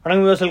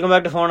வணக்கம் viewers, welcome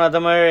back to phone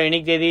Tamil.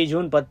 இன்னைக்கு தேதி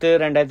ஜூன் 10,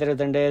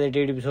 2022,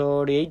 டிவி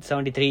எபிசோட்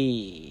 873.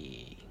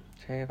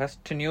 சரி,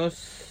 first news.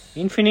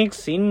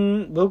 Infinix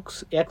books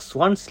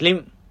X1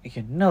 slim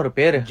என்ன ஒரு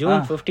பேரு,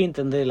 ஜூன்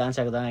 15 வந்து லான்ச்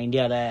ஆகுதான்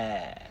இந்தியாவில்.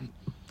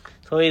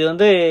 ஸோ இது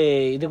வந்து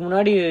இதுக்கு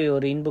முன்னாடி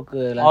ஒரு இன்புக்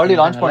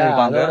லான்ச்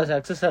பண்ணிருக்காங்க, அதோட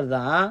சக்சஸர்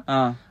தான்.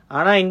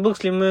 ஆனா இன்புக்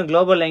ஸ்லிம்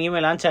குளோபல்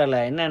எங்கேயுமே லான்ச்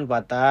ஆகல. என்னன்னு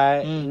பார்த்தா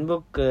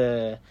இன்புக்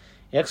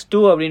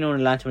X2 அப்படின்னு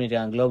ஒன்று லான்ச்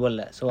பண்ணிருக்காங்க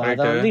குளோபல்ல. ஸோ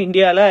அதை வந்து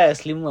இந்தியாவில்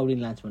ஸ்லிம்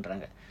அப்படின்னு லான்ச்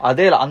பண்றாங்க.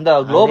 அதே அந்த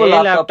குளோபல்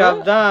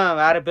லேப்டாப் தான்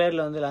வேற பேர்ல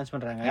வந்து லான்ச்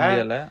பண்றாங்க.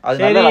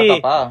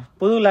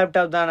 புது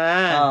லேப்டாப் தானே,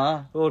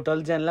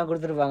 12 ஜென் எல்லாம்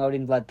கொடுத்துருப்பாங்க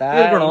அப்படின்னு பார்த்தா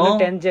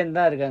 10 ஜென்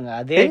தான் இருக்காங்க.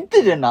 அதே 10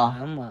 ஜென்னா?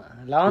 ஆமா,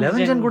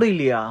 11 ஜென் கூட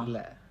இல்லையா? இல்ல.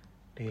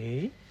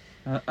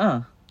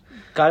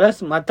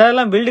 கலர்ஸ்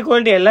மத்தெல்லாம் பில்ட்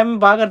குவாலிட்டி எல்லாமே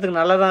பாக்குறதுக்கு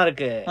நல்லா தான்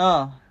இருக்கு.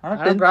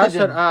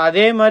 ப்ராசஸர்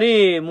அதே மாதிரி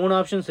 3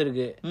 ஆப்ஷன்ஸ்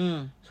இருக்கு.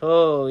 சோ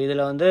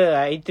இதுல வந்து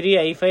i3,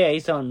 i5,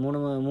 i7 மூணு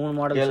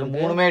மாடல்ஸ்.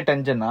 மூணுமே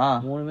 10 ஜென்னா?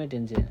 மூணுமே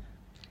 10 ஜென்.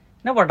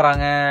 என்ன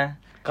பண்றாங்க?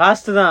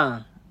 காஸ்ட் தான்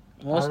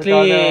மோஸ்ட்லி.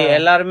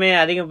 எல்லாருமே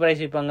அதிக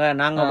பிரைஸ் விற்பாங்க.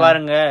 நாங்க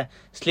பாருங்க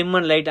ஸ்லிம்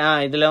அண்ட் லைட்.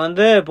 இதுல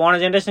வந்து போன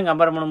ஜெனரேஷன்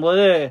கம்பேர்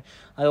பண்ணும்போது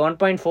அது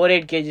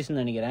 1.48 kgs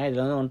நினைக்கிறேன்.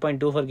 இதுல வந்து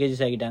 1.24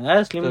 kgs ஆகிட்டாங்க.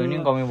 ஸ்லிம்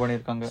கம்மி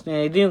பண்ணிருக்காங்க,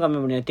 இதையும் கம்மி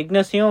பண்ணி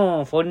திக்னஸையும்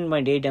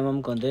 14.8 mm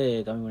வந்து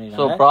கம்மி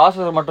பண்ணிருக்காங்க.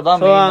 ப்ராசஸர் மட்டும் தான்.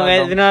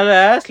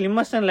 இதனால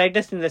ஸ்லிம்மஸ்ட் அண்ட்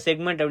லைட்டஸ்ட் இந்த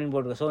செக்மெண்ட் அப்படின்னு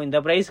போட்டுருக்கு. ஸோ இந்த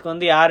பிரைஸ்க்கு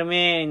வந்து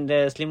யாருமே இந்த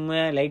ஸ்லிம்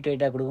லைட்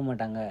வெயிட்டா கொடுக்க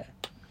மாட்டாங்க.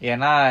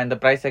 ஏன்னா இந்த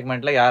பிரைஸ்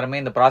செக்மெண்ட்ல யாருமே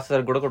இந்த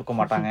ப்ராசஸர் கூட கொடுக்க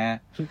மாட்டாங்க.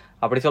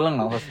 அப்படி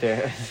சொல்லுங்க ஃபர்ஸ்ட்.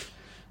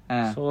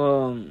 ஸோ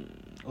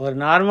ஒரு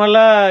நார்மல்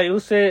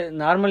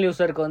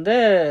யூசருக்கு வந்து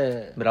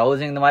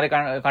பிரவுசிங் இந்த மாதிரி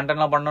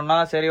கண்டென்ட்லாம் பண்ணோம்னா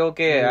சரி,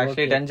 ஓகே.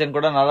 ஆக்சுவலி டென்ஷன்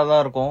கூட நல்லா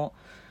தான் இருக்கும்.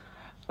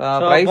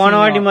 போன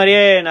வாட்டி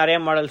மாதிரியே நிறைய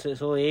மாடல்ஸ்.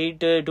 ஸோ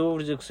 8,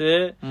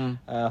 256,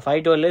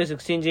 512,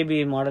 16 GB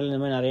மாடல்,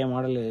 இந்த மாதிரி நிறைய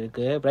மாடல்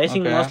இருக்கு.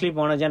 பிரைசிங் மோஸ்ட்லி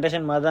போன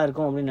ஜென்ரேஷன் மாதிரி தான்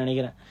இருக்கும் அப்படின்னு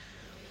நினைக்கிறேன்.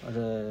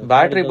 ஒரு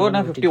பேட்டரி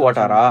போட் 50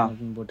 வாட்டாரா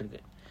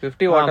போட்டிருக்கு.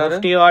 50 வாட்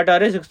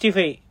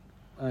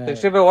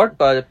 65 வாட்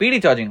பிடி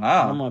சார்ஜிங்.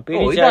 ஆமா,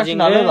 பிடி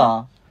சார்ஜிங் நல்லதான்.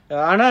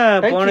 ஆனா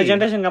போன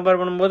ஜெனரேஷன் கம்பேர்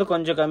பண்ணும்போது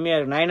கொஞ்சம் கம்மியா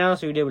இருக்கு. 9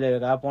 hours வீடியோ பிளே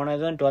இருக்கா.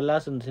 போனது 12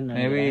 hours இருந்துச்சு.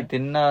 மேபி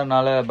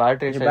தின்னனால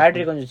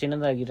பேட்டரி கொஞ்சம்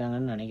சின்னதா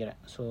ஆக்கிட்டாங்கன்னு நினைக்கிறேன்.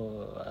 சோ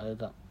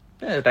அதுதான்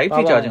டைப்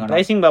சி சார்ஜிங்.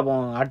 பிரைசிங்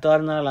பாப்போம், அடுத்த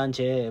வாரம் தான்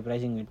லான்ச்.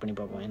 பிரைசிங் வெயிட் பண்ணி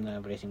பாப்போம் என்ன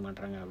பிரைசிங்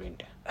பண்றாங்க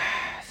அப்படின்ட்டு.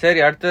 சரி,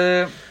 அடுத்து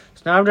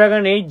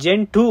Snapdragon 8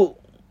 Gen 2.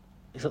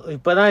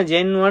 இப்பதான்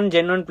Gen 1,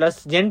 Gen 1 Plus,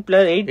 Gen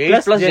 8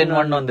 Gen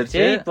 1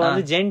 வந்துருச்சு. இப்போ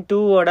வந்து Gen 2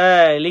 ஓட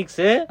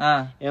லீக்ஸ்.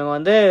 இவங்க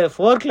வந்து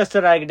 4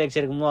 கிளஸ்டர்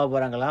ஆர்கிடெக்சருக்கு மூவ் ஆக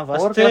போறாங்களாம்.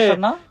 ஃபர்ஸ்ட்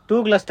 2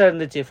 கிளஸ்டர்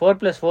இருந்துச்சு,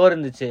 4+4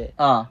 இருந்துச்சு.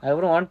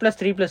 அதுக்கப்புறம்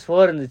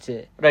 1+3+4 இருந்துச்சு.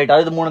 ரைட்,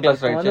 அது 3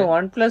 கிளஸ்டர் வந்து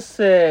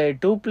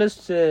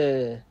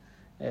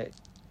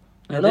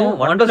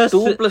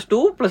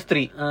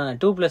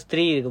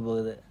 1+2+2+3 இருக்க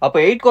போகுது. அப்ப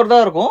 8 கோர்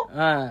தான் இருக்கும்.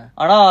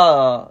 ஆனா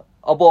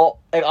அப்போ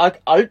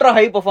அல்ட்ரா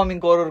ஹை பெர்ஃபார்மிங்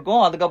கோர்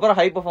இருக்கும், அதுக்கப்புறம்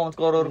ஹை பெர்ஃபார்மன்ஸ்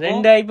கோர் இருக்கும்,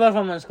 2 ஹை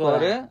பெர்ஃபார்மன்ஸ்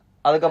கோர்,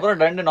 அதுக்கப்புறம்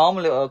 2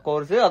 நார்மல்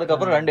கோர்ஸ்,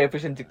 அதுக்கப்புறம் 2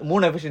 எஃபிஷியன்சி,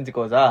 3 எஃபிஷியன்சி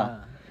கோர்ஸா?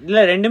 இல்ல,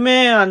 ரெண்டுமே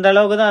அந்த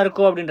அளவுக்கு தான்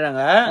இருக்கும்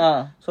அப்படின்றாங்க.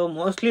 சோ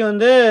மோஸ்ட்லி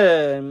வந்து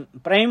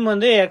பிரைம்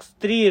வந்து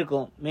X3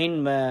 இருக்கும் மெயின்.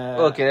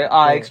 ஓகே,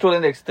 X2 ல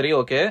இருந்து X3.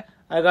 ஓகே,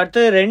 அதுக்கு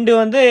அடுத்து 2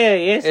 வந்து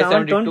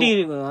A720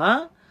 இருக்கும்.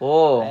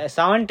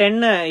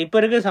 710 இப்ப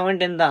இருக்கு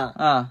 710 தான்.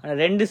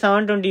 2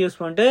 720 யூஸ்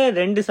பண்ணிட்டு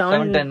 2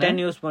 710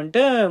 யூஸ்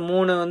பண்ணிட்டு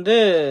 3 வந்து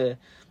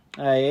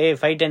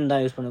A510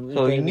 தான் யூஸ்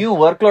பண்ணுவோம். நியூ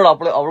வொர்க் லோட்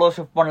அவ்வளவு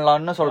ஷிஃப்ட்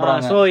பண்ணலாம்னு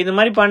சொல்றாங்க. சோ இந்த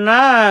மாதிரி பண்ணா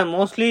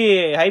மோஸ்ட்லி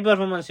ஹை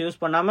பெர்ஃபார்மன்ஸ்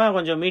யூஸ் பண்ணாம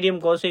கொஞ்சம்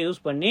மீடியம் கோர்ஸே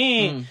யூஸ் பண்ணி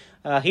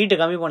ஹீட்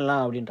கம்மி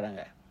பண்ணலாம்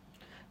அப்படின்றாங்க.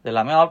 இது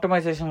எல்லாமே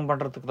ஆப்டிமைசேஷன்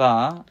பண்றதுக்கு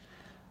தான்.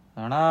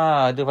 ஆனா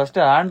இது ஃபர்ஸ்ட்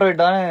ஆண்ட்ராய்டு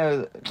தானே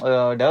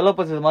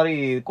டெவலப்பர்ஸ் இது மாதிரி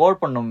கோட்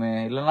பண்ணுமே,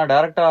 இல்லன்னா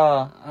டைரக்டா.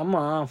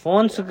 ஆமா,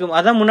 போன்ஸ்க்கு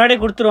அதான் முன்னாடியே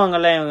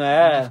கொடுத்துருவாங்கல்ல இவங்க.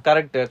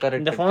 கரெக்ட்.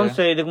 இந்த போன்ஸ்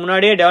இதுக்கு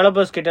முன்னாடியே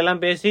டெவலப்பர்ஸ் கிட்ட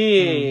எல்லாம் பேசி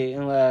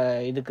இவங்க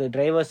இதுக்கு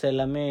டிரைவர்ஸ்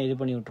எல்லாமே இது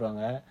பண்ணி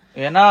விட்டுருவாங்க.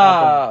 ஏன்னா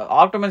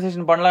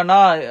ஆப்டிமைசேஷன்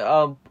பண்ணலன்னா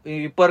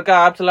இப்ப இருக்க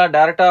ஆப்ஸ் எல்லாம்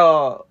டைரக்டா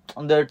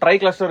அந்த ட்ரை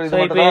கிளஸ்டர் இது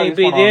மட்டும் தான்.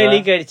 இப்போ இதே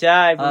லீக் ஆயிடுச்சா,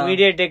 இப்போ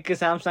MediaTek,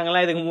 Samsung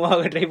எல்லாம் இதுக்கு மூவ்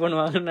ஆக ட்ரை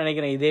பண்ணுவாங்கன்னு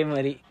நினைக்கிறேன். இதே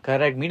மாதிரி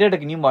கரெக்ட்.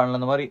 MediaTek நியூ பண்ணல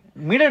அந்த மாதிரி.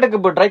 MediaTek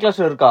இப்போ ட்ரை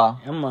கிளஸ்டர் இருக்கா?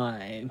 ஆமா,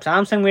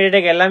 Samsung,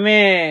 MediaTek எல்லாமே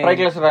ட்ரை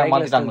கிளஸ்டர்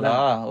மாத்திட்டாங்களா?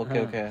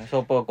 ஓகே. சோ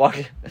இப்போ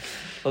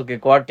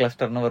குவாட்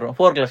கிளஸ்டர்னு வரும்,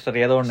 4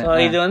 கிளஸ்டர் ஏதோ ஒன்னு.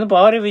 இது வந்து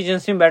பவர்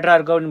எஃபிஷியன்சியும் பெட்டரா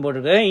இருக்கும் அப்படின்னு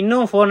போட்டுருக்கு.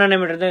 இன்னும் 4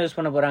 nm தான் யூஸ்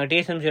பண்ண போறாங்க.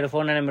 TSMC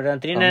 4 nm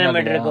தான். 3 nm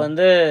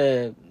வந்து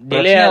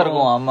டிலே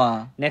ஆகும். ஆமா,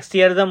 நெக்ஸ்ட்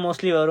இயர் தான்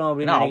மோஸ்ட்லி வரும்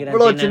அப்படின்னு நினைக்கிறேன்.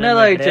 அவ்வளவு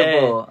சின்னதாயிடுச்சு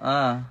இப்போ.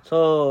 சோ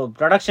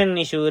ப்ரொடக்ஷன்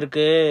இஷ்யூ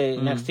இருக்கு.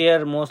 நெக்ஸ்ட்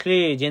இயர் மோஸ்ட்லி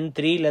Gen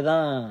 3 ல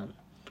தான்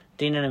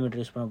 3 nm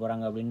யூஸ் பண்ண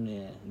போறாங்க அப்படின்னு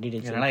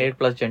டீடைல்ஸ்.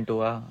 8+ Gen 2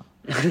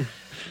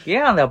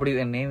 ஏன் அந்த அப்படி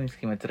நேம்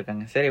ஸ்கீம்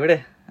வச்சிருக்காங்க? சரி விடு.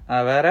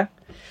 வேற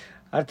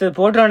அடுத்து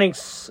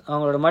போட்ரானிக்ஸ்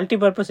அவங்களோட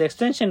மல்டிபர்பஸ்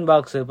எக்ஸ்டென்ஷன்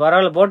பாக்ஸ்.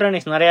 பரவாயில்ல,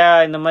 போட்ரானிக்ஸ் நிறைய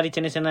இந்த மாதிரி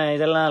சின்ன சின்ன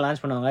இதெல்லாம்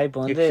லான்ச் பண்ணுவாங்க. இப்போ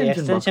வந்து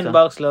எக்ஸ்டென்ஷன்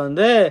பாக்ஸ்ல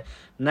வந்து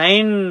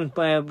 9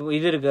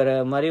 இது இருக்கிற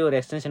மாதிரி ஒரு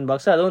எக்ஸ்டென்ஷன்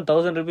பாக்ஸ், அதுவும்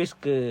 1000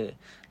 rupeesக்கு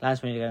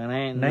லான்ச்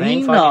பண்ணிருக்காங்க.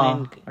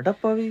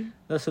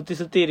 949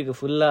 சுத்தி இருக்கு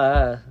ஃபுல்லா.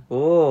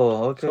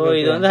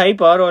 இது வந்து high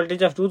power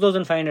voltage of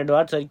 2500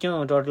 watts வரைக்கும்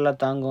டோட்டலா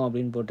தாங்கும்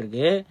அப்படின்னு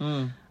போட்டிருக்கு.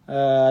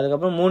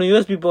 அதுக்கப்புறம் 3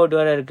 யூஎஸ்பி போர்ட்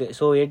வேற இருக்கு.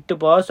 So 8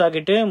 power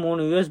socket,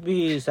 3 USB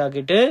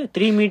socket,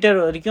 3 metre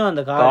வரைக்கும்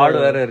அந்த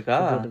கார்டு வேற இருக்கா.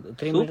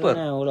 3 மீட்டர்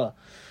எவ்வளோ,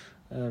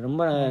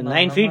 ரொம்ப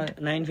 9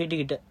 ஃபீட்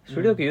கிட்ட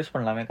ஸ்டுடியோக்கு யூஸ்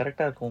பண்ணலாமே,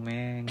 கரெக்டா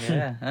இருக்குமே.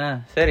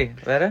 சரி,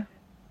 வேற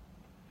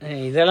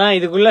இதெல்லாம்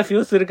இதுக்குள்ள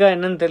ஃபியூஸ் இருக்கா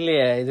என்னன்னு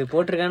தெரியலையே. இது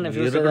போட்டிருக்கான்னு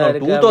ஃபியூஸ்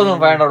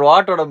 2500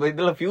 வாட்டோட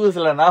இதுல ஃபியூஸ்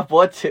இல்லனா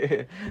போச்சு.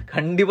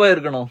 கண்டிப்பா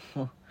இருக்கணும்.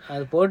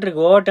 அது போட்டிருக்கு.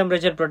 ஓவர்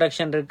டெம்பரேச்சர்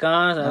ப்ரொடெக்ஷன்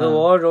இருக்கான், அது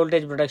ஓவர்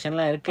வோல்டேஜ்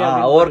ப்ரொடெக்ஷன்லாம் இருக்கு.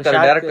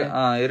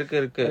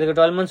 இருக்கு. இதுக்கு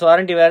 12 months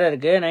வாரண்டி வேற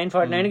இருக்கு.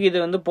 949க்கு இது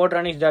வந்து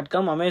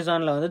போட்ரானிக்ஸ்.com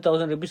அமேசான்ல வந்து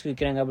 1000 rupees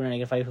விற்கிறாங்க அப்படின்னு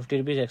நினைக்கிறேன். 550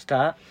 rupees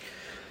எக்ஸ்ட்ரா.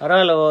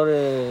 பரவாயில்ல, ஒரு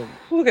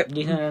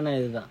டீசென்டான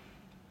இதுதான்.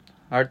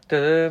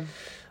 அடுத்தது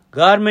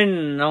கார்மின்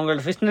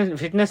அவங்களோட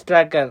ஃபிட்னஸ்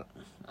ட்ராக்கர்.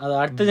 அது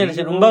அடுத்த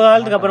ஜெனரேஷன் ரொம்ப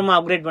காலத்துக்கு அப்புறமா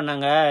அப்கிரேட்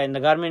பண்ணாங்க. இந்த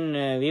கார்மின்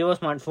விவோ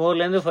ஸ்மார்ட்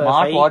 4ல இருந்து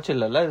ஸ்மார்ட் வாட்ச்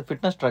இல்ல, இது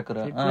ஃபிட்னஸ்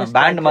ட்ராக்கர்,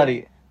 பேண்ட் மாதிரி.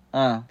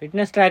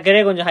 ஃபிட்னஸ்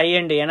ட்ராக்கரே கொஞ்சம் ஹை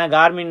எண்ட். ஏன்னா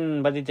கார்மின்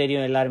பத்தி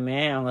தெரியும் எல்லாருமே,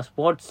 அவங்க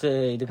ஸ்போர்ட்ஸ்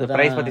இதுக்கு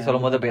பிரைஸ் பத்தி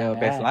சொல்லும்போது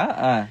பேசலாம்.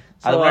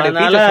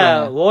 அதனால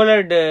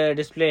ஓலட்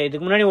டிஸ்பிளே,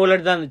 இதுக்கு முன்னாடி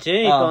ஓலட் தான் இருந்துச்சு,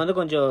 இப்போ வந்து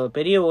கொஞ்சம்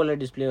பெரிய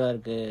ஓலட் டிஸ்பிளேவா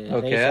இருக்கு.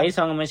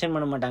 சைஸ் அவங்க மென்ஷன்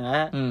பண்ண மாட்டாங்க.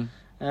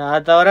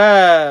 அது தவிர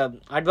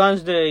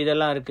அட்வான்ஸ்டு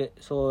இதெல்லாம் இருக்கு.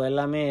 ஸோ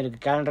எல்லாமே இருக்கு.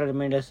 கேலண்டர்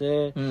ரிமைண்டர்ஸ்,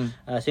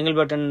 சிங்கிள்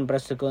பட்டன்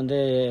ப்ரெஸ்ஸுக்கு வந்து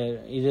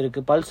இது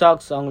இருக்கு.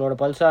 பல்சாக்ஸ், அவங்களோட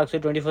pulse ox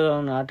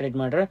 24/7 heart rate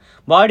monitor,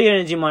 body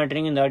energy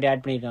monitoring இந்த வாட்டி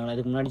ஆட் பண்ணியிருக்காங்க.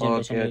 அதுக்கு முன்னாடி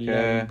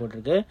ஜென்ரேஷன்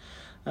போட்டிருக்கு.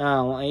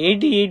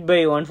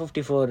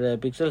 88x154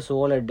 பிக்சல்ஸ்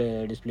ஓலட்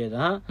டிஸ்பிளே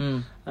தான்.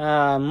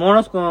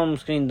 மோனோஸ்கோம்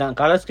ஸ்கிரீன் தான்,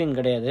 கலர் ஸ்கிரீன்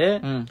கிடையாது.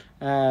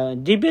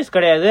 ஜிபிஎஸ்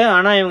கிடையாது.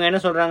 ஆனா இவங்க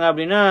என்ன சொல்றாங்க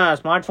அப்படின்னா,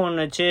 ஸ்மார்ட்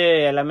போன் வச்சு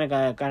எல்லாமே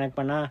கனெக்ட்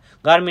பண்ணா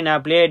கார்மின்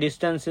ஆப்லயே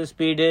டிஸ்டன்ஸ்,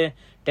 ஸ்பீடு,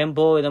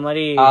 டெம்போ இத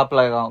மாதிரி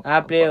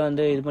ஆப்லயே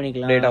வந்து இது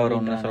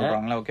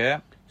பண்ணிக்கலாம்.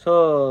 ஸோ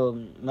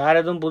வேற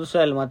எதுவும்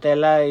புதுசா இல்லை, மற்ற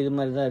எல்லா இது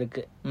மாதிரி தான்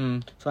இருக்கு.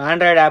 ஸோ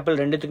ஆண்ட்ராய்டு ஆப்பிள்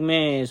ரெண்டுத்துக்குமே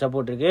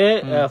சப்போர்ட் இருக்கு.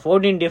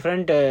 14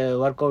 டிஃப்ரெண்ட்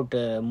ஒர்க் அவுட்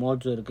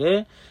மோட்ஸ் இருக்கு.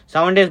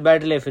 7 days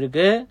பேட்டரி லைஃப்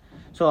இருக்கு.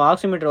 ஸோ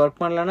ஆக்சிமீட்டர் ஒர்க்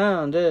பண்ணலன்னா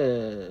வந்து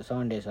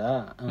 7 days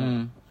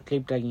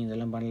ஸ்லீப் ட்ராக்கிங்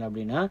இதெல்லாம் பண்ணல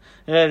அப்படின்னா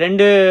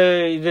 2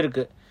 இது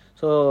இருக்கு.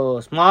 ஸோ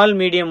ஸ்மால்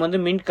மீடியம்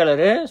வந்து mint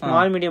colour,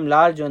 small medium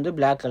large வந்து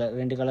பிளாக் கலர்,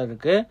 2 கலர்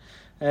இருக்கு.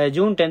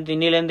 June 10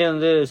 இன்னிலேருந்தே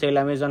வந்து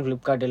சேல் அமேசான்,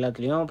 ஃபிளிப்கார்ட்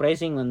எல்லாத்துலயும்.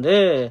 ப்ரைசிங் வந்து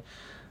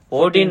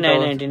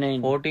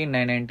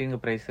 14,990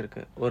 பிரைஸ்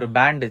இருக்கு. ஒரு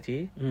பேண்ட்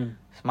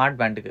ஸ்மார்ட்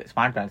பேண்டுக்கு,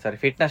 smart band sorry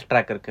fitness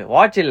track இருக்கு.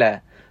 வாட்ச் இல்ல,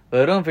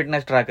 வெறும்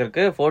ஃபிட்னஸ் ட்ராக்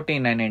இருக்கு.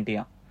 14,990.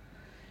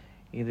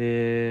 இது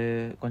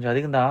கொஞ்சம்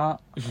அதிகம் தான்.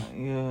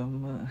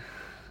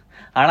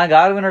 ஆனா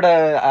கார்வினோட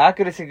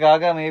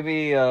ஆக்குரசிக்காக மேபி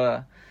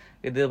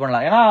இது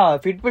பண்ணலாம். ஏன்னா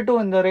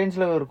ஃபிட்பிட்டும் இந்த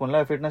ரேஞ்ச்ல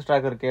இருக்கும்ல, ஃபிட்னஸ்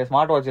ட்ராக் இருக்கு.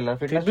 ஸ்மார்ட் வாட்ச் இல்ல,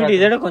 ஃபிட்னஸ்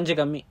இதோட கொஞ்சம்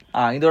கம்மி.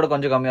 இதோட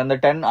கொஞ்சம் கம்மி, அந்த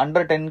 10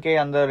 under 10K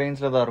அந்த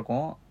ரேஞ்ச்ல தான்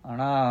இருக்கும்.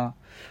 ஆனா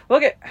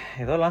ஓகே,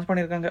 ஏதோ லான்ச்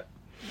பண்ணிருக்காங்க.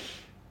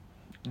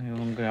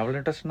 உங்களுக்கு எவ்வளவு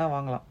இன்ட்ரெஸ்ட்னா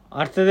வாங்கலாம்.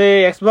 அடுத்தது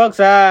எக்ஸ்பாக்ஸ்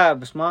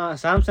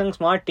சாம்சங்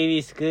ஸ்மார்ட்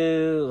டிவிஸ்க்கு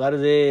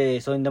வருது.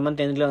 ஸோ இந்த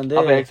மந்த் எண்ட்ல வந்து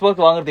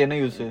எக்ஸ்பாக்ஸ் வாங்குறது என்ன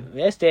யூஸ்?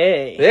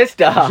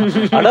 வேஸ்டா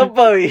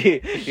அடப்பாவி,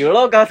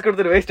 இவ்வளவு காசு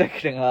கொடுத்துட்டு வேஸ்ட்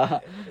ஆக்கிட்டீங்களா?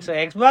 ஸோ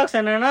எக்ஸ்பாக்ஸ்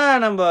என்னன்னா,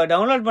 நம்ம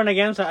டவுன்லோட் பண்ண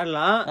கேம்ஸ்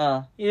ஆடலாம்,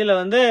 இதுல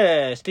வந்து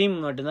ஸ்ட்ரீம்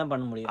மட்டும் தான்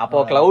பண்ண முடியும்.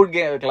 அப்போ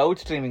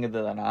கிளவுட் ஸ்ட்ரீமிங்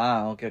இதுதானா?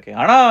 Okay okay.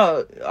 ஆனா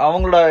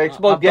அவங்களோட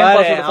எக்ஸ்பாக்ஸ் கேம்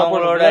பாஸ்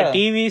அவங்களோட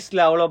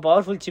டிவிஸ்ல அவ்வளவு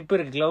பவர்ஃபுல் சிப்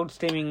இருக்கு. கிளவுட்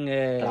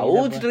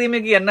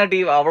ஸ்ட்ரீமிங்க்கு என்ன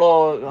டிவி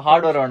அவ்வளவு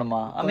ஹார்ட்வேர்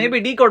வேணுமா? மேபி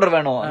டீகோடர்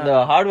வேணும், அந்த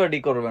ஹார்ட்வேர்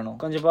டீகோடர் வேணும்.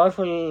 கொஞ்சம்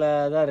பவர்ஃபுல்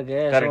தான்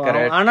இருக்கு.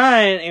 ஆனா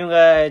இவங்க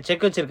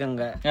செக்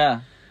வச்சிருக்காங்க.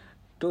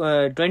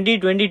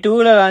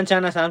 2022ல லான்ச்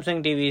ஆன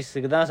சாம்சங்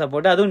டிவிஸ்க்கு தான்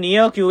சப்போர்ட். அதுவும்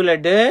நியோ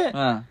QLED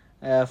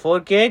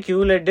 4K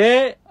QLED,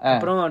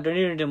 அப்புறம்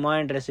 2020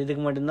 மானிட்டர்ஸ்.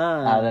 இதுக்கு மட்டும் தான்.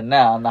 அது என்ன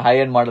அந்த ஹை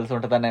எண்ட் மாடல்ஸ்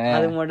மட்டும் தானே,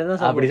 அதுக்கு மட்டும்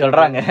தான் அப்படி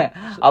சொல்றாங்க.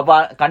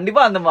 அப்ப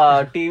கண்டிப்பா அந்த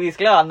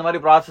டிவிஸ்ல அந்த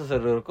மாதிரி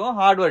ப்ராசஸர் இருக்கும்,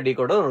 ஹார்ட்வேர்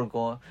டீகோடர்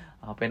இருக்கும்.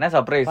 அப்ப என்ன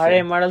சர்ப்ரைஸ்?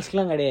 பழைய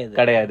மாடல்ஸ்லாம்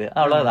கிடையாது.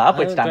 அவ்வளவுதான்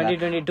ஆப்பிட்டாங்க.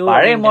 2022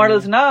 பழைய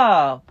மாடல்ஸ்னா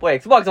போ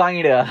எக்ஸ்பாக்ஸ்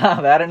வாங்கிடு,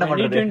 வேற என்ன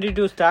பண்றது?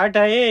 2022 ஸ்டார்ட்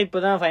ஆகி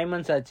இப்பதான் 5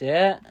 months ஆச்சு.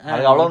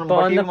 இப்போ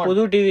வந்து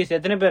புது டிவிஸ்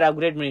எத்தனை பேர்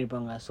அப்கிரேட்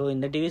பண்ணிருப்பாங்க? சோ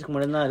இந்த டிவிஸ்க்கு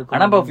மட்டும் தான் இருக்கும்.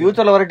 ஆனா இப்ப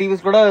ஃபியூச்சர்ல வர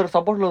டிவிஸ் கூட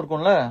சப்போர்ட்ல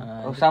இருக்கும்ல,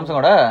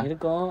 சாம்சங்கோட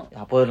இருக்கும்.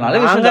 அப்போ ஒரு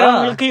நல்ல விஷயம் தான்,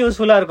 உங்களுக்கு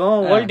யூஸ்ஃபுல்லா இருக்கும்.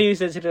 ஓல்ட்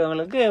டிவிஸ்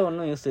வச்சிருக்கவங்களுக்கு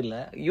ஒன்னும் யூஸ் இல்ல.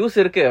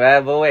 யூஸ் இருக்கு,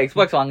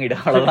 எக்ஸ்பாக்ஸ் வாங்கிடு,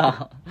 அவ்வளவுதான்.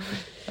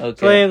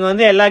 சோ இவங்க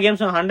வந்து எல்லா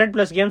கேம்ஸும்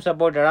 100+ கேம்ஸ்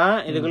சப்போர்ட்டடா.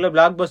 இதுக்குள்ள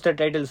black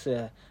Bastar titles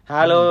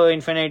Halo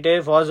Infinite,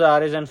 Forza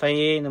Horizon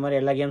 5 இந்த மாதிரி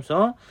எல்லா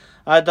கேம்ஸும்.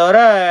 அது தவிர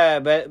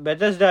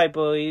பெத்தஸ்டா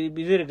இப்போ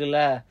இது இருக்குல்ல,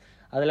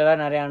 அதுல வேற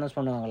நிறைய அனௌன்ஸ்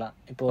பண்ணுவாங்களாம்.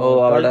 இப்போ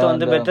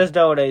வந்து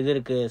பெத்தஸ்டாவோட இது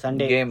இருக்கு,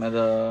 சண்டே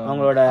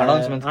அவங்களோட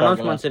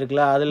அனௌன்ஸ்மெண்ட்ஸ்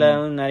இருக்குல்ல, அதுல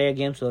நிறைய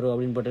கேம்ஸ் வரும்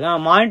அப்படின்னு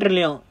போட்டுருக்காங்க.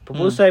 மானிட்டர்லயும் இப்போ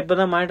புதுசா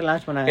இப்பதான் மானிட்டர்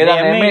லான்ச் பண்ணாங்க.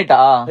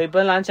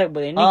 இப்பதான் லான்ச் ஆக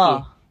போகுது.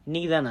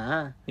 இன்னைக்குதான்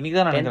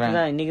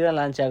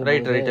லான்ச்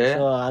ஆகுது.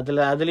 சோ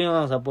அதுலயும்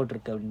சப்போர்ட்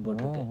இருக்கு அப்படின்னு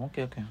போட்டுருக்கு.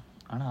 Okay okay.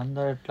 ஆனா அந்த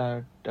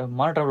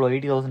மானிட்டர்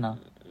 80,000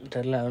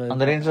 தெரியல,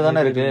 அந்த ரேஞ்ச்ல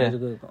தானே இருக்கு.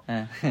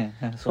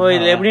 சோ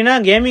இதுல எப்படின்னா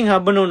கேமிங்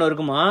ஹப்னு ஒன்னு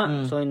இருக்குமா.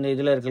 சோ இந்த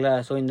இதுல இருக்குல்ல,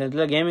 சோ இந்த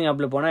இதுல கேமிங்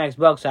ஹப்ல போனா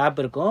எக்ஸ்பாக்ஸ்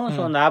ஆப் இருக்கும்.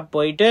 சோ அந்த ஆப்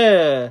போயிட்டு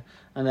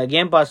அந்த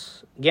கேம்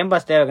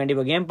பாஸ் தேவை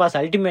கண்டிப்பா. கேம் பாஸ்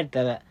அல்டிமேட்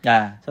தேவை.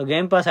 சோ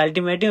கேம் பாஸ்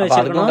அல்டிமேட்டும்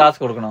வச்சிருக்கணும். காசு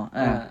கொடுக்கணும்.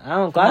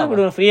 காசு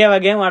கொடுக்கணும், ஃப்ரீயாவா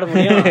கேம் ஆட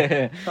முடியும்.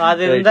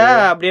 அது இருந்தா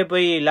அப்படியே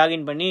போய்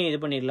லாகின் பண்ணி இது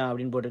பண்ணிடலாம்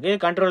அப்படின்னு போட்டுருக்கு.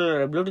 கண்ட்ரோல்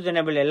ப்ளூடூத்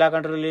எனேபிள் எல்லா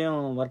கண்ட்ரோல்லையும்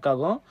ஒர்க்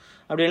ஆகும்.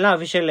 அப்படி இல்லைன்னா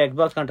அஃபிஷியல்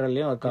எக்ஸ்பாக்ஸ்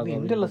கண்ட்ரோல்லையும் ஒர்க் ஆகும்.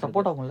 இந்தியால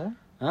சப்போர்ட் ஆகும்ல?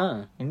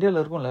 இந்தியால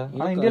இருக்கும்ல.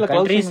 இந்தியால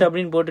கண்ட்ரீஸ்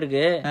அப்படின்னு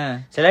போட்டிருக்கு.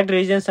 செலக்ட்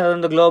ரீஜன்ஸ்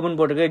அது குளோப்னு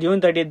போட்டிருக்கு.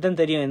 ஜூன் 30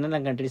 தான் தெரியும்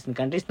என்னென்ன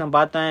கண்ட்ரீஸ் நான்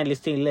பார்த்தேன்,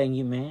 லிஸ்ட் இல்ல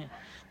எங்கேயுமே.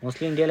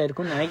 மோஸ்ட்லி இந்தியால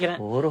இருக்கும்னு நினைக்கிறேன்.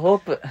 ஒரு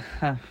ஹோப்.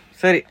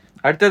 சரி,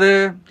 அடுத்தது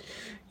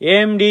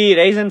AMD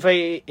Ryzen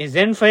 5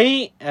 Zen 5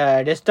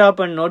 desktop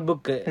and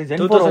notebook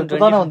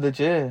 2020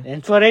 வந்துச்சு.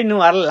 Zen 4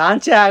 இன்னும் வரல,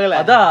 லான்ச்சே ஆகல.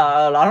 அதான்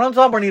அனௌன்ஸ்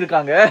தான்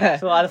பண்ணிருக்காங்க.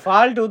 சோ அது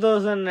ஃபால்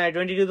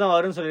 2022 தான்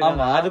வரும்னு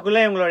சொல்லிருக்காங்க.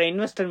 அதுக்குள்ள எங்களோட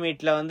இன்வெஸ்டர்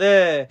மீட்ல வந்து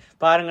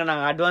பாருங்க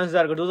நாங்க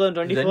அட்வான்ஸா இருக்கு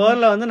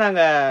 2024ல வந்து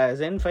நாங்க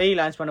Zen 5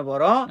 லான்ச் பண்ண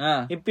போறோம்,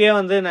 இப்பயே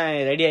வந்து நான்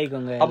ரெடி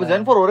ஆயிக்கோங்க. அப்ப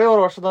Zen 4 ஒரே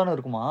ஒரு வருஷம் தானே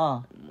இருக்குமா?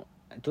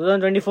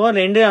 2024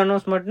 ரெண்டு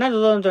அனௌன்ஸ்மெண்ட்னா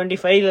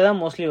 2025ல தான்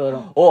மோஸ்ட்லி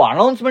வரும். ஓ,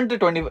 அனௌன்ஸ்மெண்ட்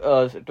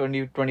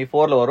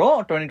 2024ல வரும்,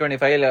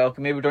 2025ல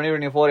மேபி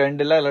 2024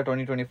 எண்ட்ல இல்ல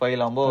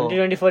 2025ல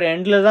 2024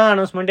 எண்ட்ல தான்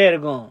அனௌன்ஸ்மென்ட்டே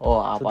இருக்கும். ஓ,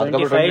 அப்ப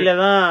 2025ல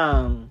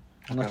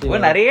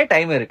தான் நிறைய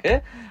டைம் இருக்கு.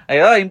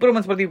 ஏதாவது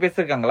இம்ப்ரூவ்மெண்ட்ஸ் பத்தி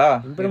பேசிருக்காங்களா?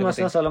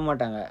 இம்ப்ரூவ்மெண்ட்ஸ் சொல்ல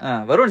மாட்டாங்க.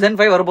 வெறும்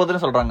Zen 5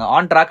 வரப்போகுதுன்னு சொல்றாங்க.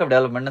 ஆன் ட்ராக் ஆஃப்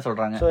டெவலப்மென்ட்னு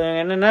சொல்றாங்க. சோ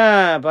என்னன்னா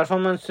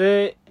பெர்ஃபார்மன்ஸ்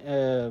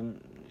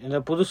இந்த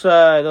புதுசா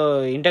ஏதோ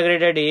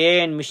integrated AI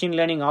and machine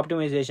learning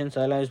optimisations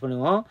அதெல்லாம் யூஸ்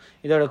பண்ணுவோம்.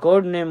 இதோட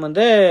கோட் நேம்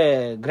வந்து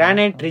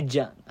கிரானைட் ரிட்ஜ்.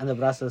 அந்த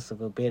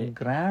ப்ராசஸ்க்கு பேரு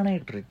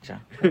கிரானைட் ரிட்ஜ்.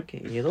 ஓகே,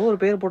 ஏதோ ஒரு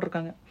பேர்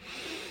போட்டிருக்காங்க.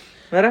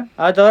 வேற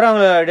அது தவிர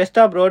அவங்க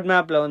டெஸ்க்டாப் ரோட்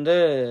மேப்ல வந்து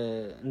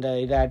இந்த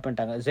இதை ஆட்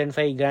பண்ணிட்டாங்க, Zen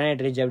 5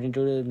 கிரானைட் ரிட்ஜ் அப்படின்னு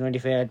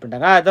 25 ஆட்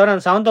பண்ணிட்டாங்க. அது தவிர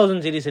அந்த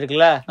 7000 சீரிஸ்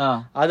இருக்குல்ல,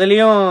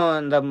 அதுலயும்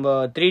இந்த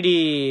 3D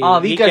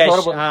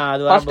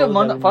அது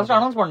ஃபர்ஸ்ட்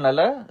அனௌன்ஸ்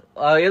பண்ணல.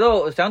 ஏதோ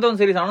 7000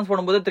 சீரிஸ் அனௌன்ஸ்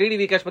பண்ணும்போது 3D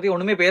Vcache பத்தி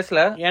ஒண்ணுமே பேசல.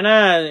 ஏன்னா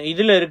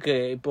இதுல இருக்கு,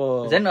 இப்போ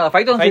Zen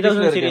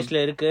 5000 சீரிஸ்ல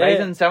இருக்கு,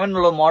 Ryzen 7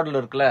 உள்ள மாடல்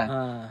இருக்குல.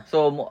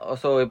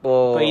 சோ இப்போ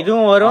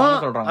இதுவும் வரும்.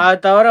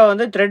 அது தவிர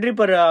வந்து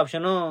த்ரெட்ரிப்பர்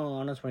ஆப்ஷனும்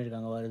அனௌன்ஸ்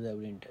பண்ணிருக்காங்க வருது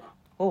அப்படின்ட்டு.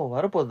 ஓ,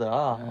 வரப்போதா?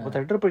 அப்ப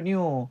த்ரெட்ரிப்பர்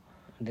நியூ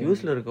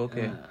யூஸ்ல இருக்கு.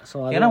 ஓகே,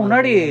 ஏன்னா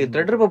முன்னாடி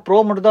த்ரெட்ரிப்பர் ப்ரோ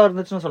மட்டும் தான்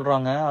இருந்துச்சுன்னு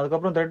சொல்றாங்க.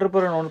 அதுக்கப்புறம்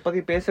த்ரெட்ரிப்பர் ஒன்னு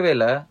பத்தி பேசவே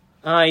இல்ல.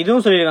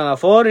 இதுவும் சொல்லிருக்காங்க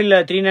 4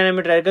 இல்ல 3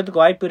 நானோமீட்டர்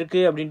இருக்கிறதுக்கு வாய்ப்பு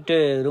இருக்கு அப்படின்ட்டு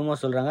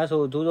ரூமர் சொல்றாங்க. சோ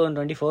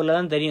 2024ல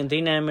தான் தெரியும்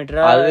 3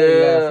 நானோமீட்டரா இல்ல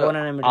 4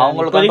 நானோமீட்டர்.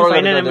 அவங்களுக்கு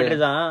 5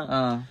 நானோமீட்டர் தான்.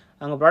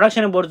 அவங்க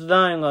ப்ரொடக்ஷனை பொறுத்து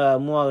தான் இவங்க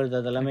மூவ் ஆகுறது.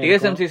 அதெல்லாம்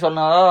TSMC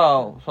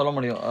சொன்னாதான் சொல்ல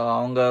முடியும்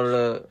அவங்களோட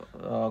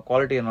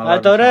குவாலிட்டி.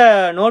 அது தவிர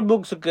நோட்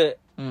புக்ஸுக்கு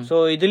சோ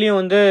இதுலயும்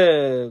வந்து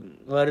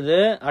வருது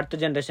அடுத்த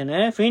ஜெனரேஷன்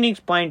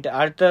ஃபீனிக்ஸ் பாயிண்ட்.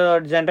 அடுத்த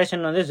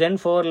ஜெனரேஷன் வந்து Zen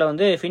 4ல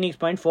வந்து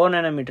ஃபீனிக்ஸ் பாயிண்ட் 4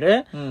 நானோமீட்டர்.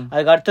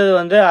 அதுக்கு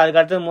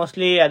அடுத்தது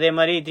மோஸ்ட்லி அதே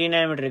மாதிரி 3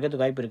 நானோமீட்டர்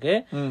இருக்கிறதுக்கு வாய்ப்பு இருக்கு.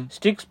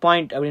 ஸ்டிக்ஸ்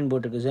பாயிண்ட் அப்படின்னு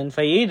போட்டிருக்கு Zen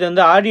 5. இது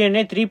வந்து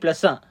RDNA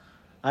 3+ தான்.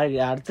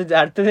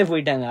 அடுத்ததே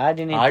போயிட்டாங்க.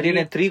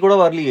 RDNA 3 கூட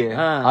வரலையே.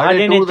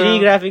 RDNA 3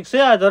 கிராபிக்ஸ்,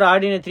 அதோட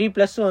RDNA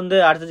 3+ வந்து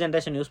அடுத்த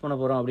ஜெனரேஷன் யூஸ் பண்ண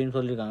போறோம் அப்படின்னு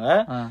சொல்லிருக்காங்க.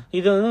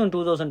 இது வந்து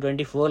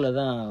 2024ல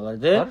தான்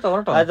வருது.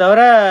 அது தவிர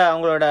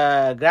அவங்களோட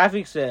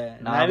graphics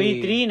Navi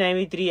 3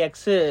 Navi 3X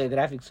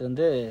graphics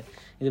வந்து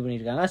இது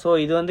பண்ணிருக்காங்க.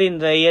 சோ இது வந்து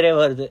இந்த இயரே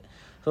வருது.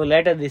 ஸோ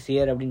லேட்டர் திஸ்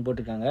இயர் அப்படின்னு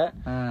போட்டிருக்காங்க.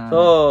 ஸோ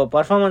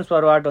பர்ஃபார்மன்ஸ்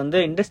பர் வாட் வந்து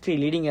இண்டஸ்ட்ரி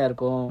லீடிங்காக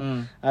இருக்கும்.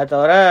 அது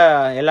தவிர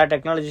எல்லா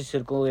டெக்னாலஜிஸ்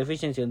இருக்கும்,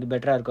 எஃபிஷியன்சி வந்து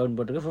பெட்டராக இருக்கும் அப்படின்னு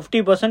போட்டிருக்கு.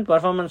 50%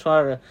 performance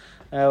for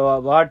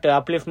what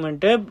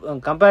upliftment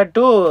compared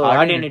to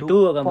RDNA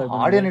 2.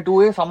 RDNA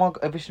 2 செம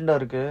எஃபிஷியன்ட்டா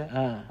இருக்கு.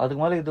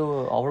 அதுக்கு மேல இது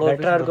அவ்வளவு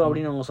பெட்டரா இருக்கும்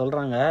அப்படின்னு அவங்க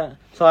சொல்றாங்க.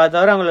 ஸோ அது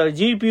தவிர அவங்களோட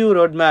GPU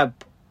ரோட் மேப்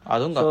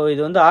அதுவும். ஸோ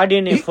இது வந்து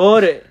RDNA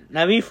 4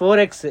 Navi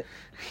 4X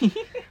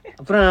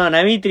அப்புறம்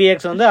Navi 3X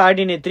வந்து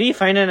RDNA 3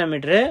 5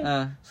 நானோமீட்டர்.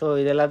 ஸோ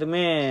இது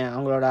எல்லாத்துமே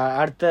அவங்களோட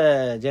அடுத்த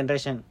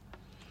ஜெனரேஷன்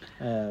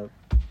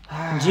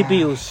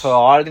GPUs. ஸோ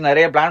ஆல்ரெடி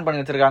நிறைய பிளான்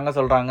பண்ணி வச்சிருக்காங்க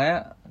சொல்றாங்க.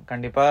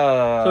 கண்டிப்பா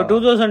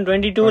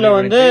 2022ல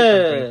வந்து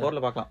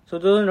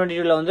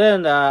 2022ல வந்து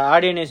இந்த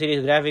RDNA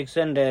series graphics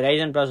and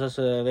Ryzen process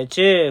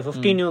வச்சு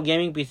 50 நியூ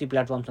கேமிங் PC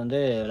பிளாட்ஃபார்ம்ஸ்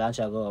வந்து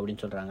லான்ச் ஆகும்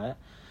அப்படின்னு சொல்றாங்க.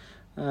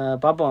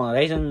 பாப்போம்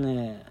Ryzen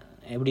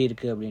எப்படி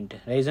இருக்கு அப்படின்ட்டு.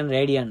 Ryzen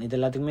Radeon இது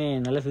எல்லாத்துக்குமே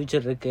நல்ல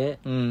ஃபியூச்சர் இருக்கு.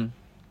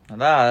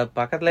 அதான்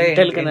பக்கத்துல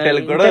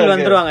இன்டெல்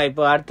வந்துருவாங்க.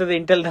 இப்போ அடுத்தது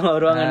இன்டெல் தான்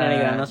வருவாங்கன்னு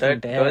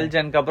நினைக்கிறேன். 12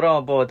 ஜென்க்கு அப்புறம்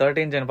இப்போ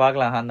 13 ஜென்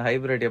பார்க்கலாம் அந்த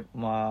ஹைபிரிட்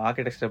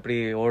ஆர்க்கிடெக்சர் எப்படி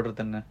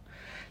ஓடுறதுன்னு.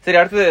 சரி,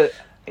 அடுத்தது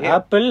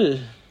Apple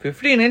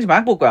 15 inch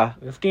MacBook.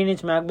 15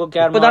 inch MacBook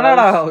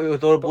இப்பதானடா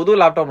ஒரு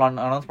புது லேப்டாப்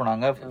அனௌன்ஸ்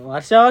பண்ணாங்க.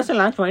 வருஷம்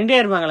லான்ச்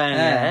பண்ணிட்டே இருப்பாங்களா?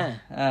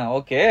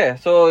 ஓகே,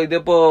 சோ இது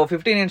இப்போ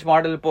 15 inch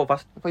மாடல் இப்போ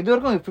ஃபர்ஸ்ட் இது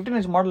வரைக்கும் 15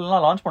 inch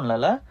மாடல்லாம் லான்ச்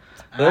பண்ணல.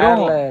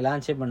 வெறும்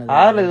லான்ச்சே பண்ணது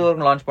ஆர்ல இது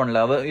வரைக்கும் லான்ச் பண்ணல.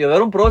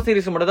 வெறும் ப்ரோ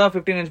சீரிஸ் மட்டும் தான்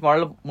 15 inch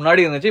மாடல்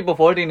முன்னாடி இருந்துச்சு. இப்போ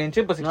 14 inch,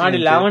 இப்போ 16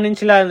 inch, 11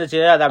 inchல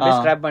இருந்துச்சு. அது அப்படியே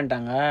ஸ்கிராப்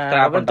பண்ணிட்டாங்க.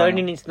 அப்புறம்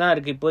 13 inch தான்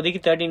இருக்கு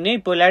இப்போதைக்கு. 13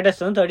 இப்போ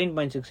லேட்டஸ்ட் வந்து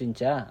 13.6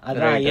 inch.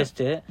 அதான்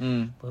ஹையஸ்ட்.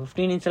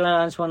 15 inch எல்லாம்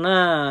லான்ச் பண்ணா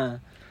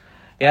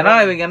ஏன்னா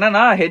இவங்க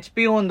என்னன்னா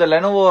ஹெச்பியும் இந்த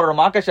லெனோவோட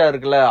மார்க்கெட் ஷேர்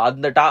இருக்குல்ல,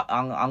 அந்த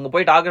அங்க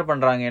போய் டார்கெட்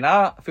பண்றாங்க. ஏன்னா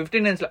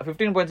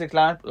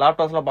 15.6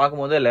 லேப்டாப்ஸ் எல்லாம்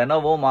பார்க்கும்போது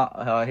லெனோவோ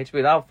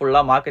ஹெச்பி தான்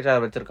ஃபுல்லா மார்க்கெட்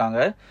ஷேர் வச்சிருக்காங்க.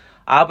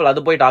 ஆப்பிள் அது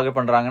போய் டார்கெட்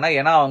பண்றாங்கன்னா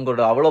ஏன்னா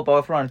அவங்களோட அவ்வளவு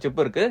பவர்ஃபுல்லான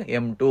சிப் இருக்கு.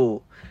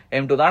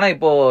 M2 தானே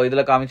இப்போ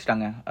இதுல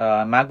காமிச்சிட்டாங்க.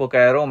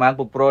 மேக்புக் ஏரும்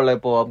மேக்புக் ப்ரோல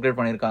இப்போ அப்கிரேட்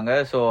பண்ணிருக்காங்க.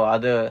 ஸோ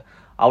அது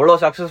அவ்வளோ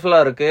சக்சஸ்ஃபுல்லா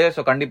இருக்கு.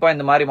 ஸோ கண்டிப்பா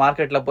இந்த மாதிரி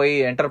மார்க்கெட்ல போய்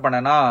என்டர்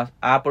பண்ணனா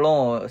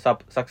ஆப்பிளும்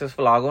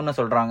சக்சஸ்ஃபுல் ஆகும்னு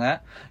சொல்றாங்க.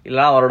 இல்ல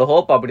அவரோட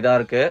ஹோப் அப்படிதான்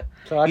இருக்கு.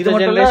 இது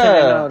மட்டும் இல்ல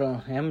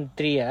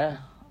M3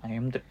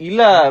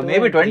 இல்ல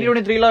மேபி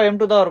 2023ல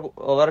M2 தான்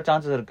வர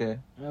சான்சஸ் இருக்கு.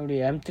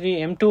 அப்படி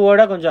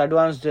M2ஓட கொஞ்சம்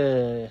அட்வான்ஸ்டு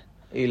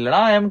இல்லனா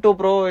M2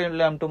 Pro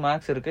இல்ல M2 Max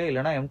இருக்கு,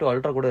 இல்லனா M2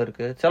 Ultra கூட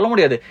இருக்கு. சொல்ல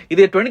முடியாது.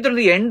 இது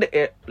 2020 எண்ட்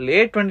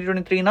லேட்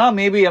 2023னா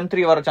மேபி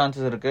M3 வர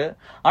சான்சஸ் இருக்கு.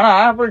 ஆனா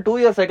ஆப்பிள் 2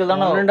 இயர் சைக்கிள்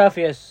தான 1.5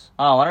 இயர்ஸ்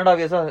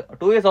 1.5 இயர்ஸ்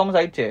 2 இயர்ஸ் ஆல்மோஸ்ட்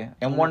ஆயிடுச்சு.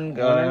 M1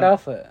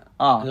 1.5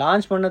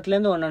 லான்ச் பண்ணதுல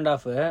இருந்து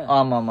 1.5.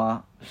 ஆமாமா.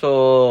 சோ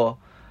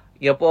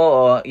எப்போ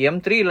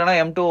M3 இல்லனா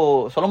M2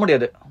 சொல்ல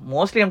முடியாது.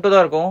 மோஸ்ட்லி M2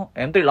 தான் இருக்கும்.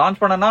 M3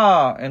 லான்ச் பண்ணனா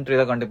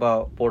M3 தான் கண்டிப்பா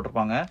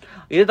போட்டிருப்பாங்க.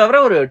 இது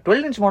தவிர ஒரு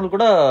 12 இன்ச் மாடல்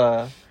கூட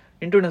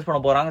இன்ட்ரோடியூஸ்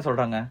பண்ண போறாங்க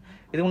சொல்றாங்க.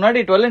 இதுக்கு முன்னாடி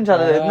 12 இன்ச்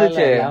அது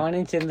இருந்துச்சு, 11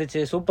 இன்ச் இருந்துச்சு,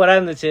 சூப்பரா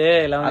இருந்துச்சு.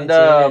 அந்த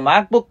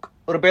மேக்புக்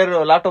ஒரு பேர்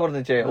லேப்டாப்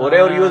இருந்துச்சு, ஒரே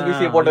ஒரு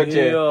USB-C போட்டு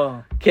வச்சு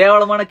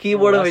கேவலமான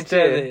கீபோர்டும்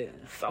வச்சு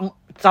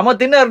சம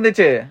தின்னா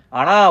இருந்துச்சு.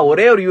 ஆனா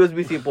ஒரே ஒரு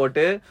USB-C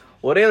போட்டு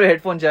ஒரே ஒரு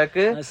ஹெட்போன்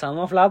ஜாக்கு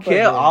செம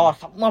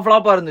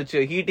ஃபிளாப்பா இருந்துச்சு.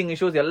 ஹீட்டிங்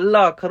இஷ்யூஸ்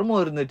எல்லா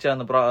கருமும் இருந்துச்சு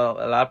அந்த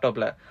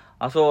லேப்டாப்ல.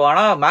 சோ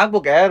ஆனா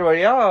MacBook Air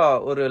வழியா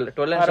ஒரு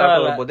 12 இன்ச்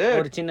லேப்டாப் வரும்போது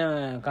ஒரு சின்ன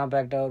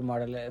காம்பாக்டா ஒரு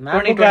மாடல்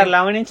MacBook Air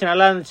 11 இன்ச்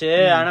நல்லா இருந்துச்சு.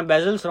 ஆனா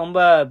பெசல்ஸ்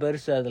ரொம்ப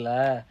பெருசு, அதுல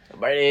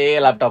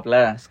பழைய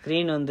லேப்டாப்ல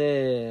ஸ்கிரீன் வந்து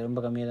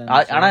ரொம்ப கம்மியா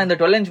தான். ஆனா இந்த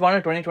 12 இன்ச்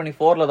மாடல்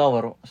 2024ல தான்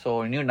வரும்.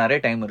 சோ இன்னும் நிறைய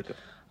டைம் இருக்கு.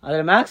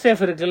 அதுல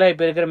மேக்சேஃப் இருக்குல்ல,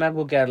 இப்ப இருக்கிற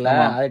MacBook Airல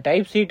அது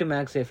டைப் சி டு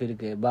மேக்சேஃப்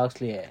இருக்கு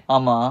பாக்ஸ்லயே.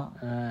 ஆமா,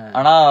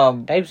 ஆனா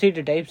type C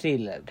to type C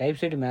இல்ல, type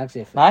C to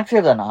MagSafe.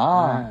 MagSafe தானா?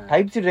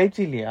 டைப்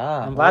சி இல்லையா?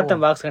 நான்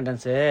பார்த்தேன் பாக்ஸ்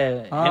கண்டென்ட்ஸ்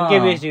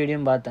MKBHD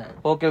வீடியோவும் பார்த்தேன்.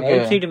 Okay okay.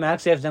 Type C to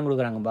MagSafe தான்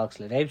கொடுக்குறாங்க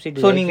பாக்ஸ்ல. டைப் சி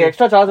டு சோ நீங்க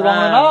எக்ஸ்ட்ரா சார்ஜர்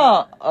வாங்குனா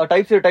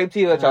டைப்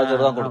சி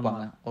சார்ஜர் தான்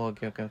கொடுப்பாங்க.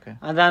 Okay okay okay.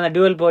 அதான் அந்த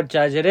டுவல் போர்ட்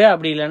சார்ஜர்,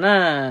 அப்படி இல்லனா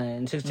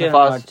 60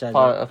 வாட்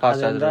சார்ஜர்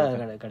ஃபாஸ்ட்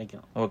சார்ஜர்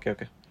கிடைக்கும். Okay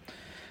okay.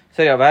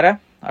 சரியா, வேற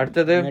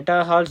அடுத்தது Meta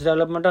halts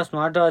development of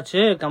smart watch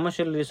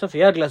commercial release of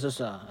air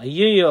glasses.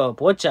 ஐயோ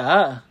போச்சா?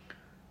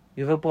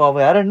 இப்போ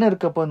வேற என்ன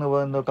இருக்கு அப்போ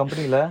இந்த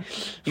கம்பெனில?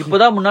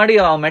 இப்பதான் முன்னாடி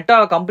மெட்டா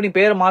கம்பெனி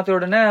பேர் மாத்த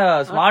உடனே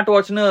ஸ்மார்ட்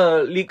வாட்ச்னு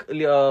லீக்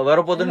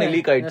வரப்போதுன்னு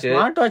லீக் ஆயிடுச்சு.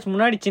 ஸ்மார்ட் வாட்ச்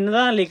முன்னாடி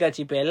சின்னதா லீக்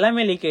ஆச்சு, இப்ப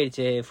எல்லாமே லீக்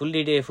ஆயிடுச்சு.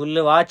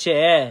 Full watch.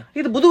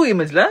 இது புது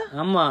இமேஜ்ல?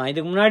 ஆமா,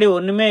 இதுக்கு முன்னாடி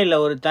ஒண்ணுமே இல்ல,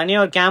 ஒரு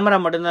தனியா ஒரு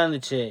கேமரா மட்டும் தான்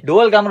இருந்துச்சு.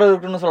 டுவல் கேமரா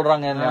இருக்குன்னு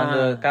சொல்றாங்க.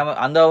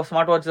 அந்த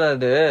ஸ்மார்ட் வாட்ச் தான்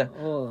இது.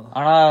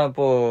 ஆனா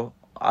இப்போ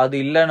அது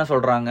இல்லன்னு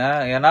சொல்றாங்க.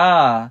 ஏன்னா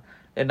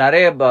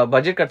நிறைய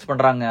பட்ஜெட் கட்ஸ்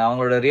பண்றாங்க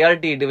அவங்களோட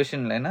ரியாலிட்டி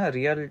டிவிஷன்ல. என்ன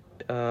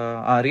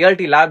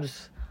ரியாலிட்டி லேப்ஸ்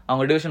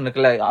அவங்க டிவிஷன்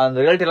இருக்குல்ல, அந்த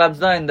ரியாலிட்டி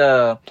லேப்ஸ் தான் இந்த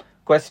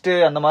குவெஸ்ட்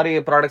அந்த மாதிரி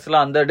ப்ராடக்ட்ஸ்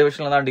எல்லாம் அந்த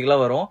டிவிஷன்ல தான் டீலா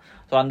வரும்.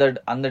 ஸோ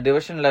அந்த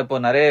டிவிஷன்ல இப்போ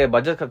நிறைய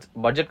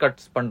பட்ஜெட்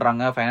கட்ஸ்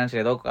பண்றாங்க.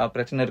 ஃபைனான்சியல் ஏதோ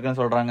பிரச்சனை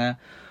இருக்குன்னு சொல்றாங்க.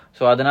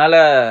 ஸோ அதனால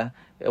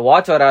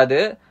வாட்ச்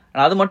வராது.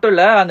 அது மட்டும்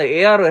இல்ல, அந்த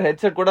ஏஆர்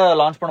ஹெட்செட் கூட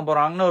லான்ச் பண்ண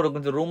போறாங்கன்னு ஒரு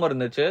கொஞ்சம் ரூமர்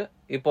இருந்துச்சு.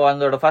 இப்போ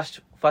அதோட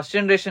ஃபர்ஸ்ட்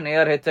ஜெனரேஷன்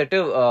ஏஆர் ஹெட்செட்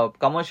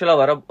கமர்ஷியலா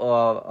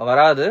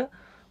வராது.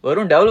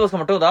 வெறும் டெவலப்பர்ஸ்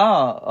மட்டும் தான்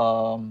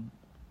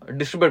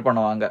டிஸ்ட்ரிபியூட்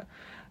பண்ணுவாங்க.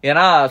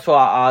 ஏன்னா ஸோ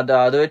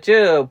அதை வச்சு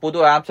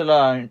புது ஆப்ஸ்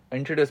எல்லாம்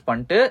இன்ட்ரடியூஸ்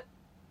பண்ணிட்டு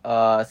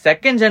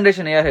செகண்ட்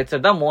ஜெனரேஷன் ஏஆர்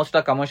ஹெட்செட் தான்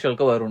மோஸ்டா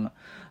கமர்ஷியலுக்கு வரும்னு.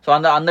 ஸோ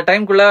அந்த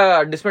டைம்குள்ள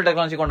டிஸ்பிளே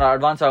டெக்னாலஜி கொஞ்சம்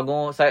அட்வான்ஸ்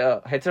ஆகும்,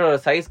 ஹெட்செட்டோட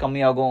சைஸ்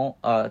கம்மியாகும்,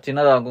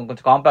 சின்னதாகும்,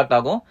 கொஞ்சம் காம்பாக்ட்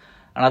ஆகும்.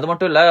 அது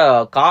மட்டும் இல்ல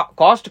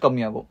காஸ்ட்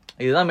கம்மியாகும்.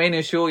 இதுதான் மெயின்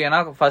இஷ்யூ. ஏன்னா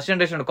ஃபர்ஸ்ட்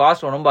ஜெனரேஷன்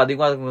காஸ்ட் ரொம்ப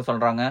அதிகமா இருக்குன்னு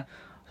சொல்றாங்க.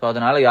 ஸோ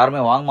அதனால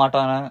யாருமே வாங்க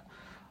மாட்டாங்க.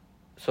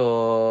 ஸோ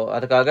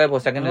அதுக்காக இப்போ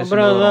செகண்ட்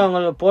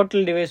ஜெனரேஷன்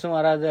போர்ட்டல் டிவைஸும்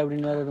வராது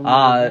அப்படின்னு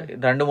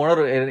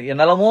 2-3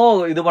 என்னெல்லாமோ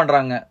இது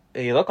பண்றாங்க.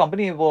 ஏதோ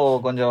கம்பெனி இப்போ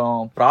கொஞ்சம்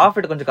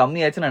ப்ராஃபிட் கொஞ்சம்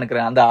கம்மி ஆச்சுன்னு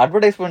நினைக்கிறேன். அந்த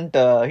அட்வர்டைஸ்மெண்ட்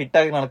ஹிட்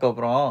ஆகி நடக்க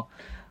அப்புறம்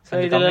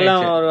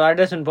இதெல்லாம் ஒரு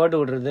அட்வர்டைஸ்மெண்ட் போட்டு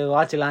விடுறது.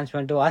 வாட்ச் லான்ச்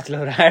பண்ணிட்டு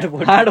வாட்ச்ல ஒரு ஆட்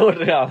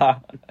போட்டு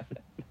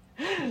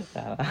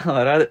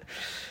வராது.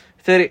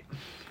 சரி,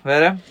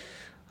 வேற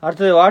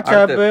அடுத்தது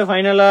வாட்ஸ்அப்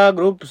ஃபைனலா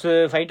குரூப்ஸ்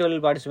 512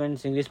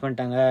 பார்ட்டிசிபென்ட்ஸ் இன்க்ரீஸ்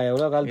பண்ணிட்டாங்க.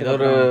 எவ்வளவு காலத்துக்கு?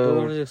 ஒரு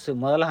 256.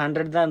 முதல்ல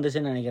 100 தான்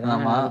இருந்துச்சுன்னு நினைக்கிறேன்.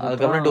 ஆமா,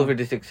 அதுக்கப்புறம்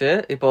 256.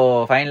 இப்போ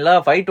ஃபைனலா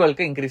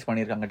 512க்கு இன்க்ரீஸ்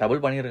பண்ணிருக்காங்க,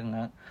 டபுள்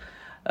பண்ணிருக்காங்க.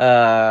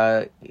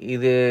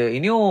 இது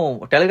இனியும்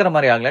டெலிகிராம்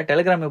மாதிரி ஆகல.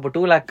 டெலிகிராம் இப்போ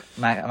 2 lakh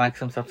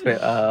மேக்ஸிமம்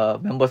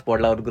மெம்பர்ஸ்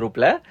போடலாம் ஒரு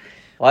குரூப்ல.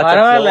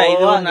 பரவாயில்ல,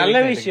 இது ஒரு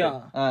நல்ல விஷயம்.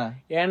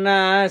 ஏன்னா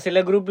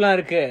சில குரூப்லாம்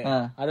இருக்கு,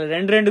 அது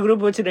 2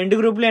 குரூப் வச்சு 2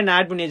 குரூப்ல என்ன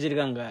ஆட் பண்ணி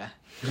வச்சிருக்காங்க.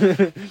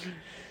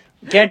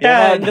 கேட்டா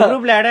இந்த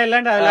குரூப்ல இடம்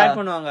இல்லன்னு அதுல ஆட்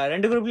பண்ணுவாங்க,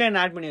 2 குரூப்ல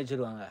என்ன ஆட் பண்ணி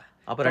வச்சிருவாங்க.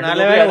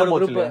 அப்புறம்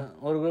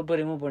ஒரு குரூப்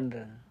ரிமூவ்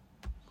பண்றேன்.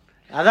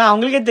 அதான்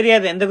அவங்களுக்கே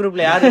தெரியாது எந்த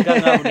குரூப்ல யாரு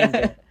இருக்காங்க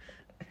அப்படின்ட்டு.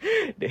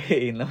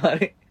 இந்த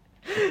மாதிரி.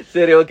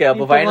 சரி, ஓகே.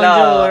 அப்ப ஃபைனலா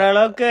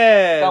ஓரளவுக்கு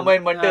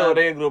கம்பைன் பண்ணிட்டு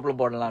ஒரே குரூப்ல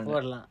போடலாம்.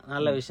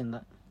 நல்ல விஷயம்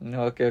தான்.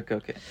 Okay okay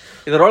okay.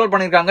 இது ரோல்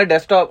பண்ணிருக்காங்க.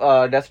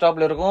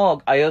 டெஸ்க்டாப்ல இருக்கும்,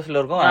 iOSல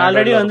இருக்கும்.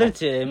 ஆல்ரெடி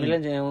வந்துருச்சு.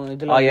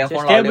 இதுல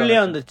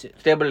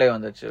ஸ்டேபிள்லயே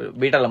வந்துருச்சு.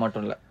 பீட்டால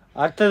மட்டும் இல்ல.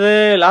 அடுத்தது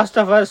லாஸ்ட்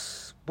ஆஃப் அஸ்,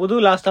 புது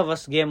லாஸ்ட் ஆஃப்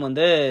அஸ் கேம்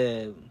வந்து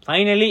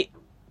ஃபைனலி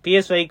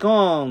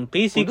PS5க்கும்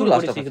பிசிக்கும்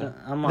சீக்கிரம்.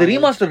 ஆமா, இது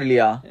ரீமாஸ்டர்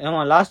இல்லையா?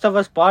 ஆமா, லாஸ்ட் ஆஃப்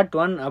அஸ் பார்ட்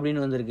 1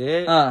 அப்படின்னு வந்திருக்கு.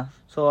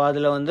 சோ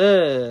அதுல வந்து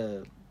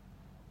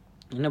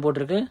என்ன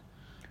போட்டிருக்கு,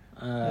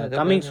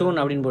 கமிங் சூன்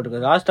அப்படின்னு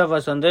போட்டிருக்கு. லாஸ்ட் ஆஃப்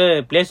அஸ் வந்து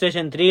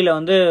PlayStation 3ல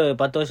வந்து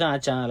 10 வருஷம்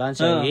ஆச்சாங்க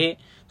லான்ச் ஆகி.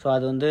 ஸோ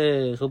அது வந்து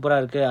சூப்பரா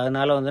இருக்கு.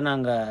 அதனால வந்து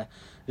நாங்க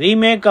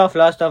remake of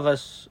Last of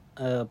Us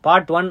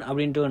part 1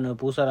 அப்படின்ட்டு ஒன்று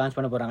புதுசாக லான்ச்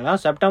பண்ண போறாங்களா.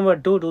 September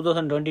 2,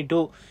 2022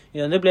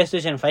 இது வந்து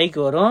PlayStation 5க்கு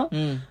வரும்.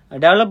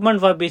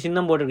 டெவலப்மெண்ட் ஃபார் பிசி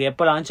தான் போட்டிருக்கு.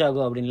 எப்போ லான்ச்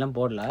ஆகும் அப்படின்லாம்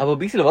போடல. அப்போ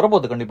பிசியில்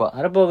வரப்போகுது, கண்டிப்பா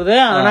வரப்போகுது.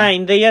 ஆனா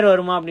இந்த இயர்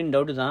வருமா அப்படின்னு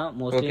டவுட் தான்.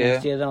 மோஸ்ட்லி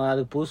நெக்ஸ்ட் இயர் தான்.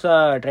 அதுக்கு புதுசா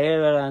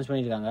ட்ரெய்லர் வேற லான்ச்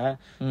பண்ணிருக்காங்க.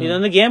 இது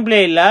வந்து கேம்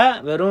பிளே இல்ல,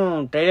 வெறும்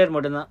ட்ரெய்லர்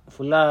மட்டும்தான்.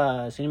 ஃபுல்லா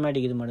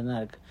சினிமேட்டிக் இது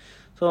மட்டும்தான் இருக்கு.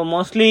 ஸோ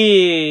மோஸ்ட்லி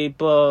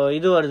இப்போ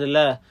இது வருது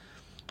இல்ல,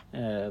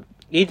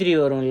 E3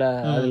 வரும்ல,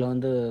 அதுல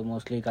வந்து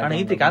மோஸ்ட்லி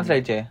E3 கேன்சல்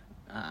ஆயிடுச்சு.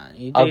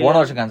 போன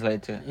வருஷம் கேன்சல்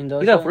ஆயிடுச்சு.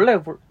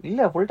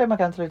 இல்ல ஃபுல் டைமா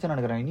கேன்சல் ஆயிடுச்சுன்னு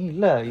நினைக்கிறேன். இனி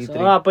இல்ல.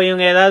 அப்ப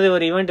இவங்க ஏதாவது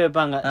ஒரு ஈவென்ட்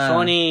வைப்பாங்க,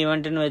 சோனி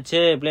ஈவென்ட்னு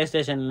வச்சு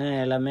பிளேஸ்டேஷன்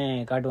எல்லாமே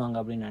காட்டுவாங்க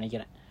அப்படின்னு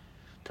நினைக்கிறேன்.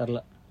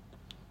 தெரியல.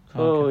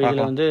 ஸோ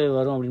இதுல வந்து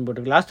வரும் அப்படின்னு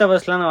போட்டுருக்கு. லாஸ்ட் ஆஃப்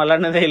அஸ்லாம் நான்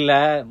விளையாடுனதே இல்ல.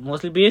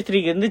 மோஸ்ட்லி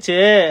PS3க்கு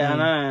இருந்துச்சு,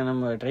 ஆனா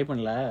நம்ம ட்ரை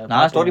பண்ணல.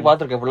 நான் ஸ்டோரி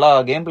பாத்திருக்கேன், ஃபுல்லா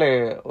கேம் பிளே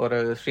ஒரு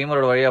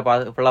ஸ்ட்ரீமரோட வழியா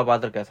ஃபுல்லா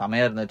பாத்திருக்கேன்.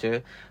 செமையா இருந்துச்சு.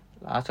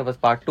 லாஸ்ட் ஆஃப் அஸ்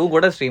பார்ட் 2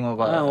 கூட ஸ்ட்ரீம்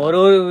ஒரு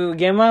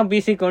கேமா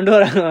பிசி கொண்டு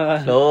வராங்க,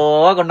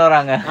 ஸ்லோவா கொண்டு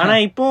வராங்க. ஆனா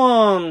இப்போ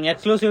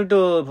எக்ஸ்க்ளூசிவ் டு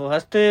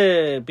ஃபர்ஸ்ட்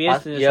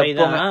PS5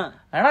 தான்.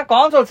 ஆனா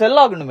கான்சோல் செல்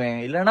ஆகணுமே,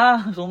 இல்லனா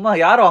சும்மா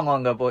யார்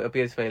வாங்குவாங்க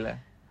PS5ல?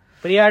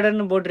 ப்ரீ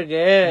ஆர்டர்னு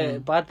போட்டிருக்கு.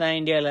 பார்த்தேன்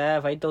இந்தியால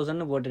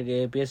 5000 போட்டிருக்கு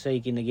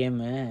PS5க்கு இந்த கேம்.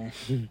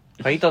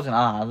 5000?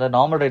 அது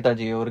நார்மல் ரேட்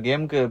ஆச்சு. ஒரு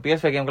கேமுக்கு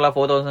PS5 கேமுக்குலாம்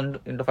 4000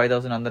 into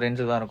 5000 அந்த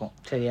ரேஞ்ச் தான் இருக்கும்.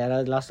 சரி,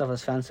 யாராவது லாஸ்ட் ஆஃப்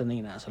அஸ் ஃபேன்ஸ்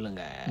இருந்தீங்கன்னா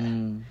சொல்லுங்க.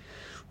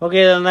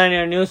 ஓகே, இதுதான்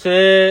நியூஸ்.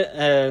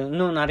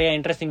 இன்னும் நிறைய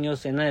இன்ட்ரெஸ்டிங்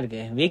நியூஸ் என்ன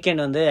இருக்கு.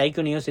 வீக்கெண்ட் வந்து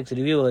iQOO Neo 6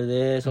 ரிவ்யூ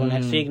வருது. ஸோ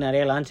நெக்ஸ்ட் வீக்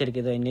நிறைய லான்ச்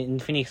இருக்குது.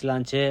 இன்ஃபினிக்ஸ்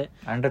லான்ச்,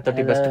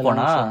 130 பெஸ்ட்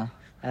போனா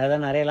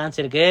அதான் நிறைய லான்ச்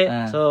இருக்கு.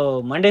 ஸோ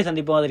மண்டே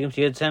சந்திப்போம். அது வரைக்கும்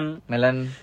சிஎச்எம் மெலன்